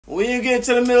when you get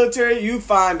into the military, you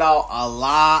find out a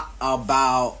lot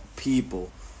about people.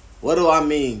 What do I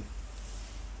mean?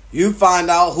 You find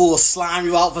out who will slime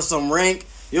you out for some rank.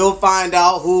 You'll find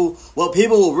out what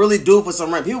people will really do for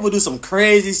some rank. People will do some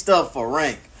crazy stuff for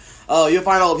rank. You'll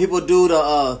find out what people do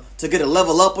to get a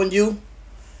level up on you.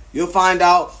 You'll find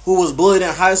out who was bullied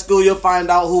in high school. You'll find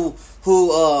out who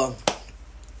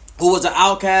was an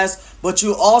outcast. But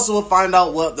you also will find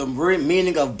out what the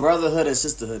meaning of brotherhood and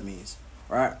sisterhood means,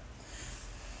 right?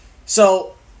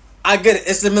 So, I get it.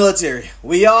 It's the military.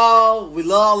 We love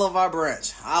all of our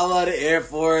branch. I love the Air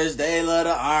Force. They love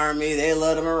the Army. They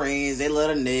love the Marines. They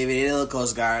love the Navy. They love the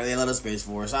Coast Guard. They love the Space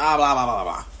Force. Blah, blah, blah, blah,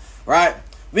 blah. Right?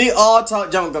 We all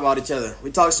talk junk about each other.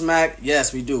 We talk smack.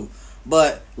 Yes, we do.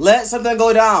 But let something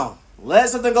go down. Let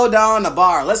something go down in the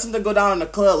bar. Let something go down in the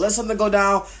club. Let something go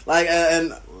down like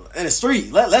in the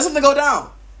street. Let something go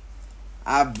down.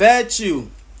 I bet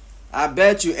you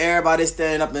everybody's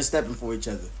standing up and stepping for each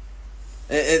other.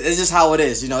 It's just how it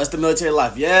is, you know. It's the military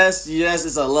life. Yes,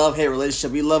 it's a love-hate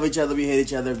relationship. We love each other, we hate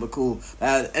each other, but cool.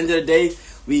 But at the end of the day,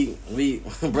 we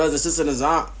brothers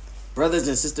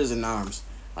and sisters in arms.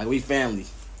 Like, we family.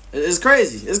 It's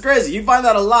crazy. It's crazy. You find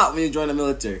out a lot when you join the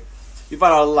military. You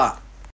find out a lot.